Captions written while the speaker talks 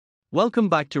Welcome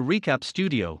back to Recap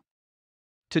Studio.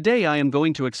 Today I am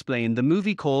going to explain the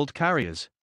movie called Carriers.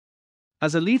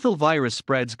 As a lethal virus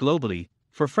spreads globally,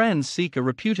 four friends seek a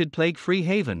reputed plague-free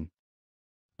haven.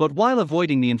 But while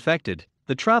avoiding the infected,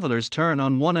 the travelers turn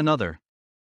on one another.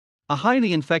 A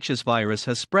highly infectious virus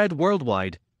has spread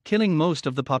worldwide, killing most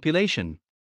of the population.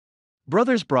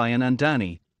 Brothers Brian and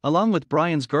Danny, along with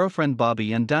Brian's girlfriend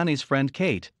Bobby and Danny's friend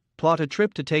Kate, plot a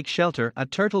trip to take shelter at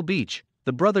Turtle Beach,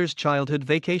 the brothers' childhood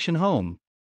vacation home.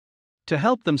 To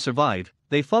help them survive,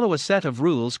 they follow a set of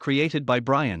rules created by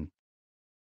Brian.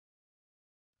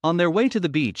 On their way to the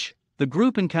beach, the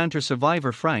group encounter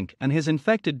survivor Frank and his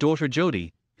infected daughter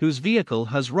Jody, whose vehicle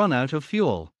has run out of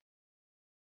fuel.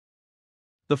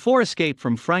 The four escape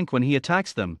from Frank when he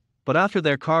attacks them, but after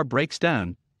their car breaks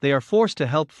down, they are forced to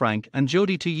help Frank and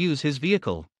Jody to use his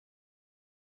vehicle.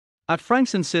 At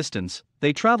Frank's insistence,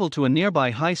 they travel to a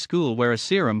nearby high school where a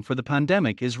serum for the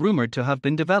pandemic is rumored to have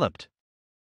been developed.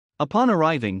 Upon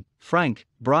arriving, Frank,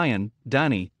 Brian,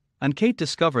 Danny, and Kate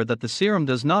discover that the serum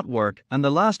does not work and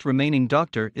the last remaining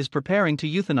doctor is preparing to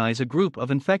euthanize a group of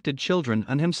infected children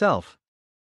and himself.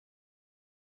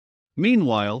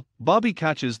 Meanwhile, Bobby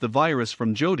catches the virus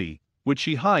from Jody, which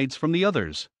she hides from the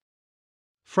others.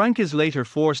 Frank is later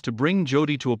forced to bring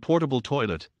Jody to a portable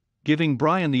toilet, giving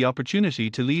Brian the opportunity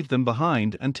to leave them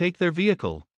behind and take their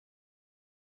vehicle.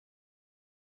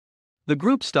 The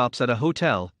group stops at a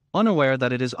hotel, unaware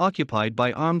that it is occupied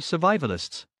by armed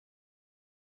survivalists.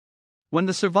 When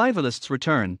the survivalists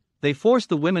return, they force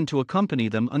the women to accompany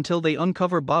them until they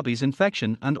uncover Bobby's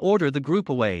infection and order the group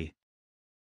away.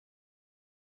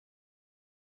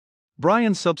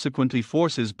 Brian subsequently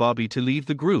forces Bobby to leave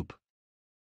the group.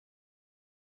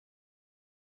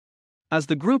 As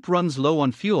the group runs low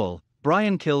on fuel,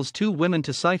 Brian kills two women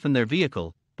to siphon their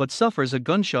vehicle, but suffers a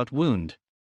gunshot wound.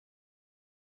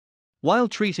 While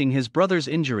treating his brother's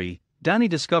injury, Danny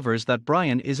discovers that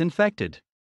Brian is infected.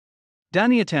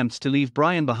 Danny attempts to leave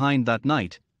Brian behind that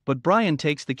night, but Brian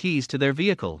takes the keys to their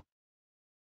vehicle.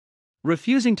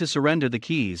 Refusing to surrender the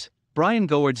keys, Brian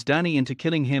goads Danny into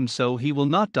killing him so he will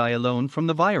not die alone from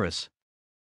the virus.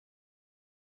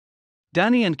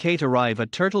 Danny and Kate arrive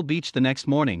at Turtle Beach the next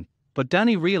morning, but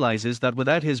Danny realizes that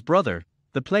without his brother,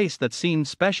 the place that seemed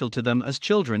special to them as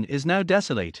children is now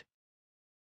desolate.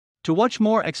 To watch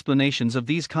more explanations of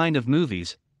these kind of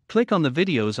movies, click on the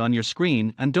videos on your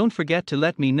screen and don't forget to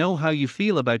let me know how you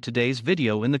feel about today's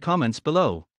video in the comments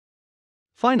below.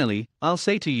 Finally, I'll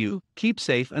say to you, keep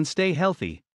safe and stay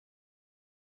healthy.